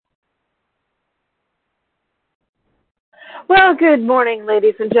Well, good morning,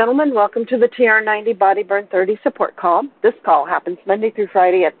 ladies and gentlemen. Welcome to the TR90 Body Burn 30 support call. This call happens Monday through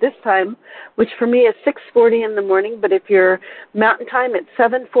Friday at this time, which for me is 6:40 in the morning, but if you're Mountain Time, it's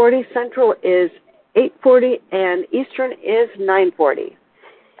 7:40, Central is 8:40, and Eastern is 9:40.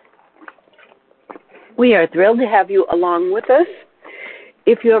 We are thrilled to have you along with us.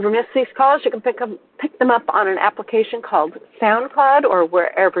 If you ever miss these calls, you can pick them up on an application called SoundCloud or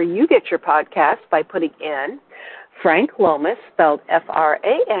wherever you get your podcasts by putting in Frank Lomas, spelled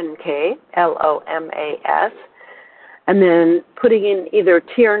F-R-A-N-K-L-O-M-A-S, and then putting in either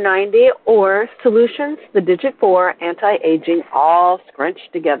TR90 or Solutions, the digit 4, anti-aging, all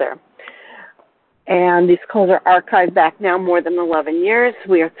scrunched together. And these calls are archived back now more than 11 years.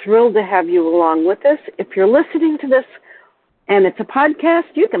 We are thrilled to have you along with us. If you're listening to this and it's a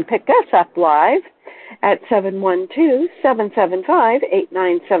podcast, you can pick us up live at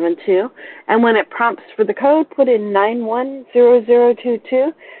 712-775-8972. And when it prompts for the code, put in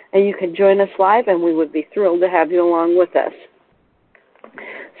 910022, and you can join us live, and we would be thrilled to have you along with us.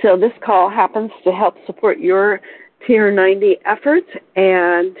 So this call happens to help support your TR90 efforts,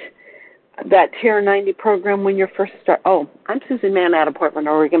 and that TR90 program when you're first start. Oh, I'm Susan Mann out of Portland,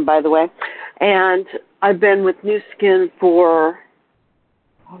 Oregon, by the way. And I've been with New Skin for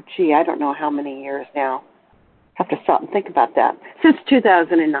I don't know how many years now. I have to stop and think about that. Since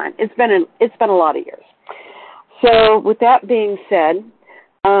 2009. It's been a lot of years. So with that being said,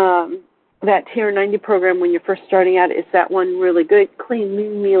 that TR90 program when you're first starting out is that one really good, clean,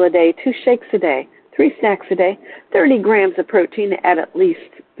 lean meal a day, 2 shakes a day, 3 snacks a day, 30 grams of protein at least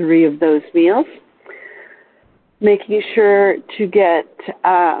 3 of those meals. Making sure to get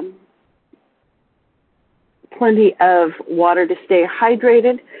plenty of water to stay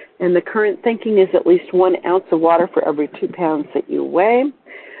hydrated, and the current thinking is at least 1 ounce of water for every 2 pounds that you weigh.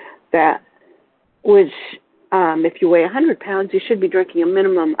 If you weigh 100 pounds, you should be drinking a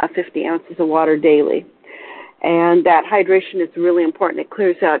minimum of 50 ounces of water daily. And that hydration is really important. It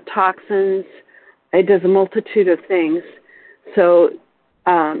clears out toxins. It does a multitude of things. So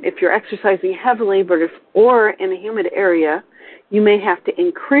if you're exercising heavily or in a humid area, you may have to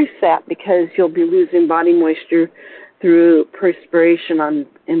increase that because you'll be losing body moisture through perspiration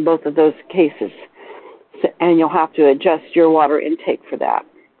in both of those cases. And you'll have to adjust your water intake for that.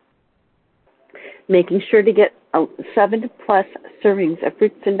 Making sure to get 7+ servings of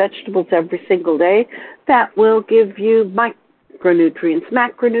fruits and vegetables every single day. That will give you micronutrients,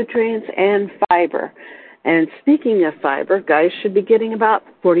 macronutrients, and fiber. And speaking of fiber, guys should be getting about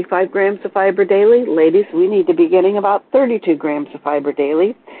 45 grams of fiber daily. Ladies, we need to be getting about 32 grams of fiber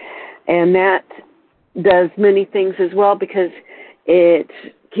daily. And that does many things as well because it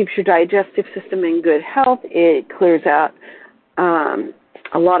keeps your digestive system in good health. It clears out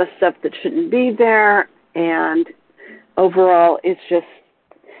a lot of stuff that shouldn't be there. And overall, it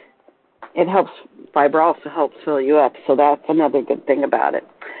helps. Fiber also helps fill you up. So that's another good thing about it.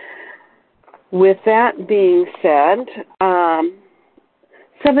 With that being said, 7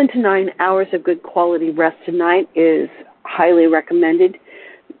 to 9 hours of good quality rest a night is highly recommended.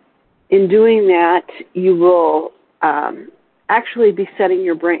 In doing that, you will actually be setting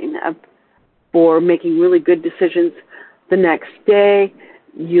your brain up for making really good decisions the next day.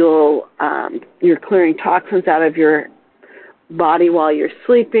 You're clearing toxins out of your body while you're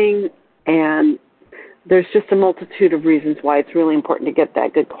sleeping, and there's just a multitude of reasons why it's really important to get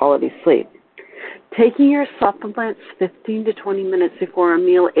that good quality sleep. Taking your supplements 15 to 20 minutes before a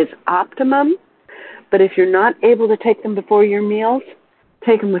meal is optimum, but if you're not able to take them before your meals,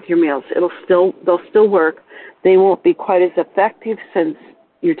 take them with your meals. They'll still work. They won't be quite as effective since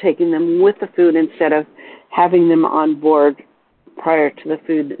you're taking them with the food instead of having them on board prior to the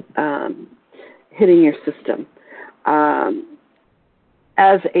food hitting your system.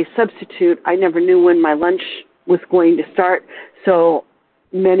 As a substitute, I never knew when my lunch was going to start, so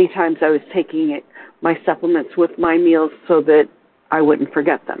many times I was taking my supplements with my meals so that I wouldn't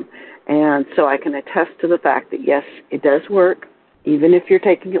forget them. And so I can attest to the fact that, yes, it does work. Even if you're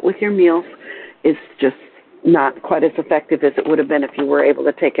taking it with your meals, it's just not quite as effective as it would have been if you were able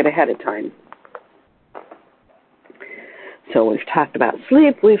to take it ahead of time. So we've talked about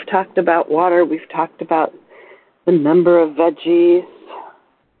sleep, we've talked about water, we've talked about the number of veggies,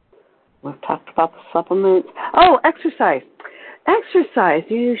 we've talked about the supplements. Oh, exercise. Exercise.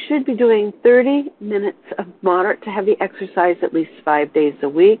 You should be doing 30 minutes of moderate to heavy exercise at least 5 days a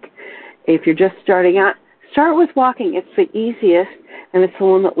week. If you're just starting out, start with walking. It's the easiest, and it's the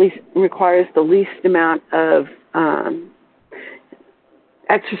one that requires the least amount of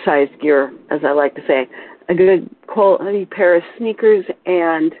exercise gear, as I like to say. A good quality pair of sneakers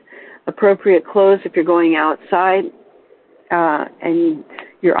and appropriate clothes if you're going outside and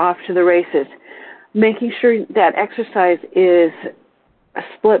you're off to the races. Making sure that exercise is a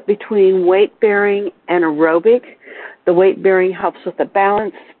split between weight-bearing and aerobic. The weight-bearing helps with the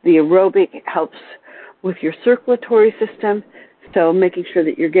balance. The aerobic helps with your circulatory system. So making sure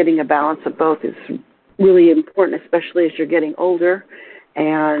that you're getting a balance of both is really important, especially as you're getting older.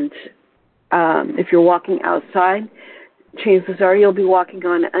 And if you're walking outside, chances are you'll be walking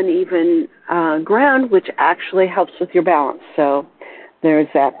on uneven ground, which actually helps with your balance. So there's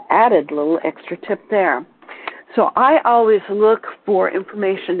that added little extra tip there. So I always look for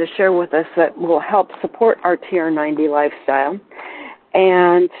information to share with us that will help support our TR90 lifestyle.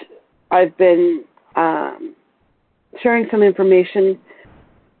 And I've been sharing some information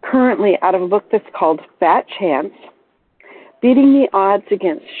currently out of a book that's called Fat Chance, Beating the Odds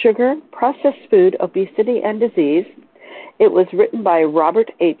Against Sugar, Processed Food, Obesity, and Disease. It was written by Robert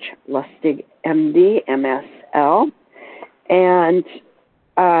H. Lustig, MD, MSL, and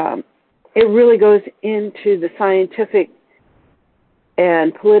it really goes into the scientific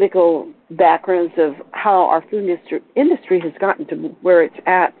and political backgrounds of how our food industry has gotten to where it's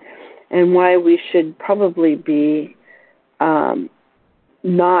at and why we should probably be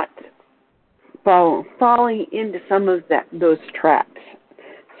not falling into some of those traps,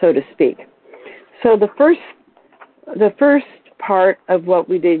 so to speak. So the first part of what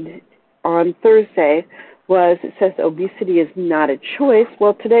we did on Thursday was, it says obesity is not a choice.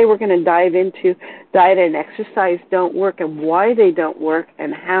 Well, today we're going to dive into diet and exercise don't work and why they don't work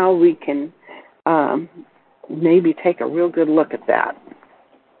and how we can maybe take a real good look at that.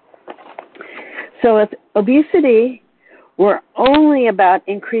 So with obesity, we're only about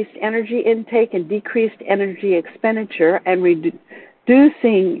increased energy intake and decreased energy expenditure and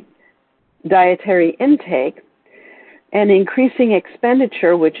reducing dietary intake and increasing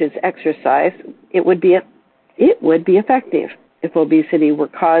expenditure, which is exercise. It would be effective. If obesity were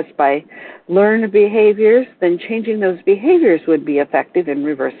caused by learned behaviors, then changing those behaviors would be effective in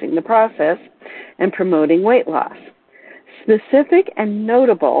reversing the process and promoting weight loss. Specific and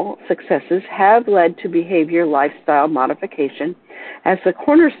notable successes have led to behavior lifestyle modification as the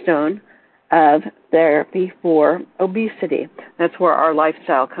cornerstone of therapy for obesity. That's where our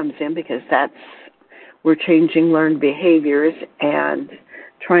lifestyle comes in, because we're changing learned behaviors and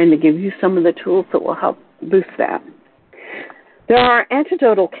trying to give you some of the tools that will help boost that. There are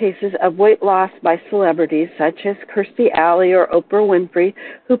anecdotal cases of weight loss by celebrities such as Kirstie Alley or Oprah Winfrey,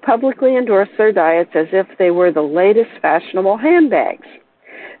 who publicly endorse their diets as if they were the latest fashionable handbags.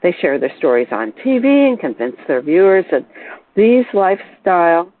 They share their stories on TV and convince their viewers that this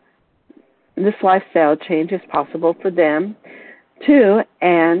lifestyle change is possible for them too,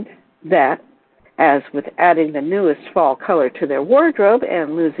 and that, as with adding the newest fall color to their wardrobe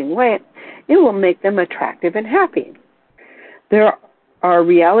and losing weight, it will make them attractive and happy. There are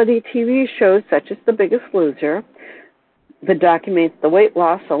reality TV shows such as The Biggest Loser that document the weight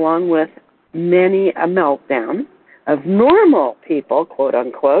loss along with many a meltdown of normal people, quote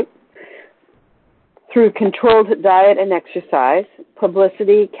unquote, through controlled diet and exercise.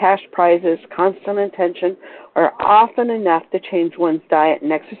 Publicity, cash prizes, constant attention are often enough to change one's diet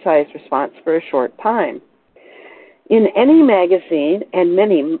and exercise response for a short time. In any magazine and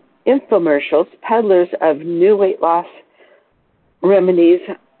many infomercials, peddlers of new weight loss remedies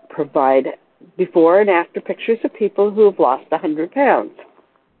provide before and after pictures of people who have lost 100 pounds.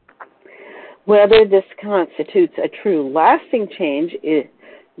 Whether this constitutes a true lasting change in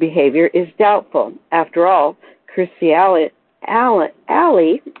behavior is doubtful. After all, Kirstie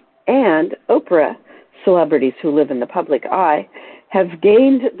Alley and Oprah, celebrities who live in the public eye, have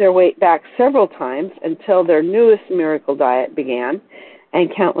gained their weight back several times until their newest miracle diet began,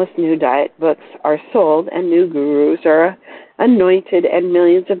 and countless new diet books are sold and new gurus are anointed and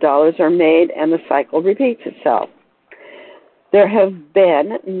millions of dollars are made, and the cycle repeats itself. There have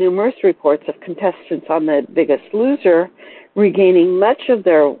been numerous reports of contestants on The Biggest Loser regaining much of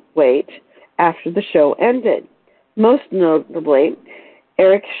their weight after the show ended. Most notably,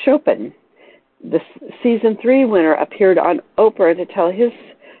 Eric Chopin, the season 3 winner, appeared on Oprah to tell his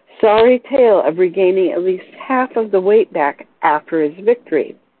sorry tale of regaining at least half of the weight back after his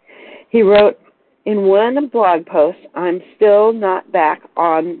victory. He wrote in one blog post, "I'm still not back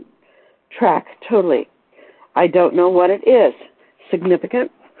on track totally. I don't know what it is.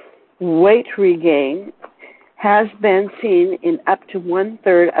 Significant weight regain has been seen in up to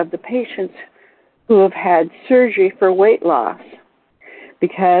 1/3 of the patients who have had surgery for weight loss,"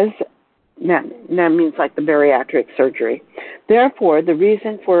 because that means like the bariatric surgery. Therefore, the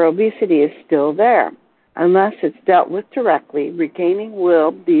reason for obesity is still there. Unless it's dealt with directly, regaining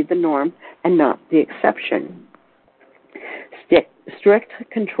will be the norm and not the exception. strict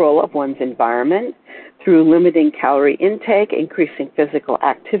control of one's environment through limiting calorie intake, increasing physical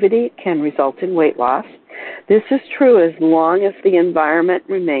activity can result in weight loss. This is true as long as the environment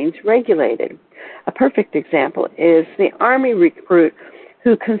remains regulated. A perfect example is the Army recruit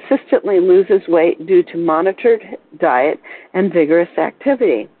who consistently loses weight due to monitored diet and vigorous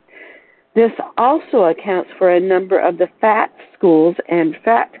activity. This also accounts for a number of the fat schools and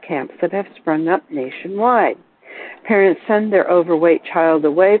fat camps that have sprung up nationwide. Parents send their overweight child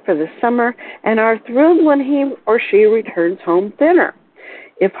away for the summer and are thrilled when he or she returns home thinner.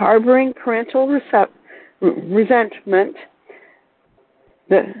 If harboring parental resentment,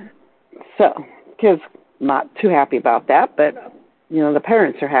 kids not too happy about that, but the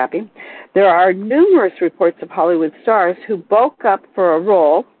parents are happy. There are numerous reports of Hollywood stars who bulk up for a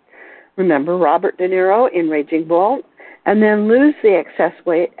role. Remember Robert De Niro in Raging Bull, and then lose the excess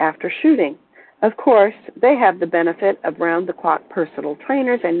weight after shooting. Of course, they have the benefit of round-the-clock personal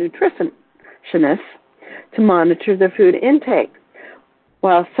trainers and nutritionists to monitor their food intake.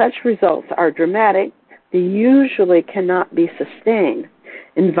 While such results are dramatic, they usually cannot be sustained.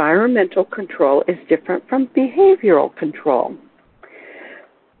 Environmental control is different from behavioral control.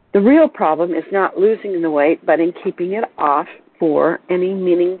 The real problem is not losing the weight, but in keeping it off for any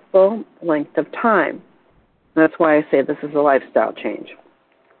meaningful length of time. That's why I say this is a lifestyle change.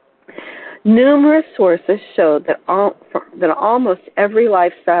 Numerous sources show that almost every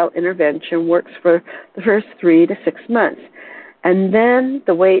lifestyle intervention works for the first 3 to 6 months, and then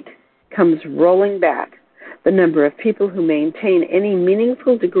the weight comes rolling back. The number of people who maintain any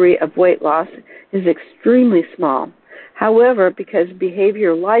meaningful degree of weight loss is extremely small. However, because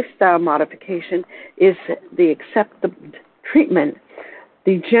behavior lifestyle modification is the accepted treatment,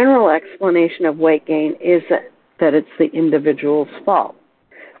 the general explanation of weight gain is that it's the individual's fault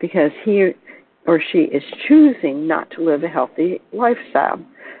because he or she is choosing not to live a healthy lifestyle.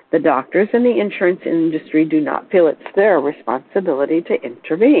 The doctors and the insurance industry do not feel it's their responsibility to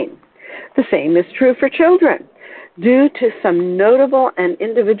intervene. The same is true for children. Due to some notable and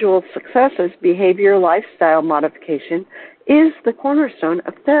individual successes, behavior lifestyle modification is the cornerstone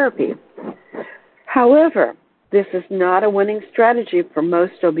of therapy. However, this is not a winning strategy for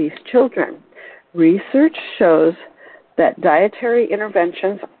most obese children. Research shows that dietary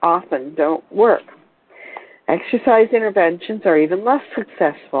interventions often don't work. Exercise interventions are even less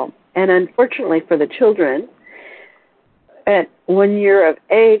successful, and unfortunately for the children, at 1 year of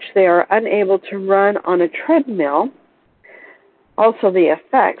age, they are unable to run on a treadmill. Also, the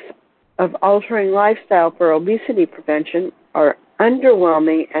effects of altering lifestyle for obesity prevention are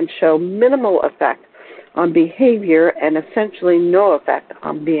underwhelming and show minimal effect on behavior and essentially no effect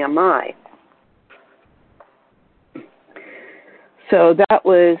on BMI. So that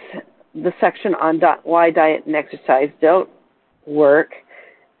was the section on why diet and exercise don't work.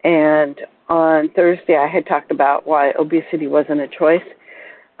 And on Thursday, I had talked about why obesity wasn't a choice.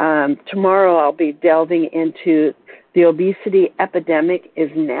 Tomorrow, I'll be delving into the obesity epidemic is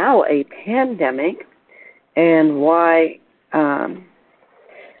now a pandemic and why,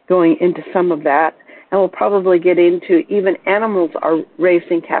 going into some of that. And we'll probably get into even animals are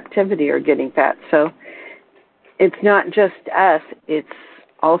raised in captivity or getting fat. So it's not just us, it's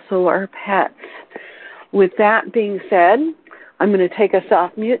also our pets. With that being said, I'm going to take us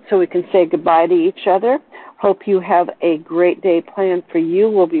off mute so we can say goodbye to each other. Hope you have a great day planned for you.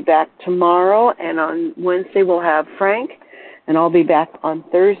 We'll be back tomorrow, and on Wednesday we'll have Frank, and I'll be back on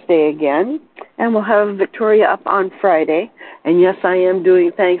Thursday again. And we'll have Victoria up on Friday. And yes, I am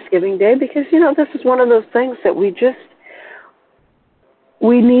doing Thanksgiving Day because, this is one of those things that we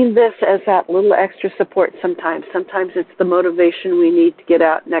need this as that little extra support sometimes. Sometimes it's the motivation we need to get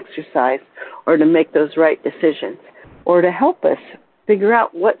out and exercise or to make those right decisions or to help us figure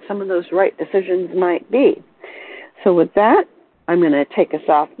out what some of those right decisions might be. So with that, I'm going to take us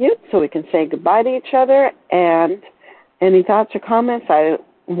off mute so we can say goodbye to each other. And any thoughts or comments, I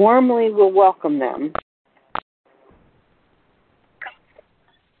warmly will welcome them.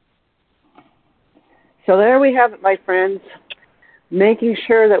 So there we have it, my friends. Making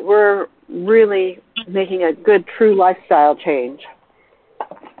sure that we're really making a good, true lifestyle change.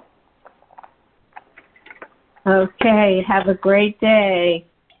 Okay, have a great day.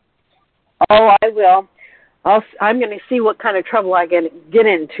 Oh, I will. I'm going to see what kind of trouble I get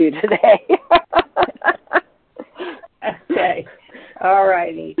into today. Okay, all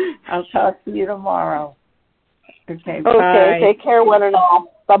righty. I'll talk to you tomorrow. Okay, bye. Okay, take care, one and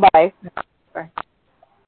all. Bye-bye. Bye.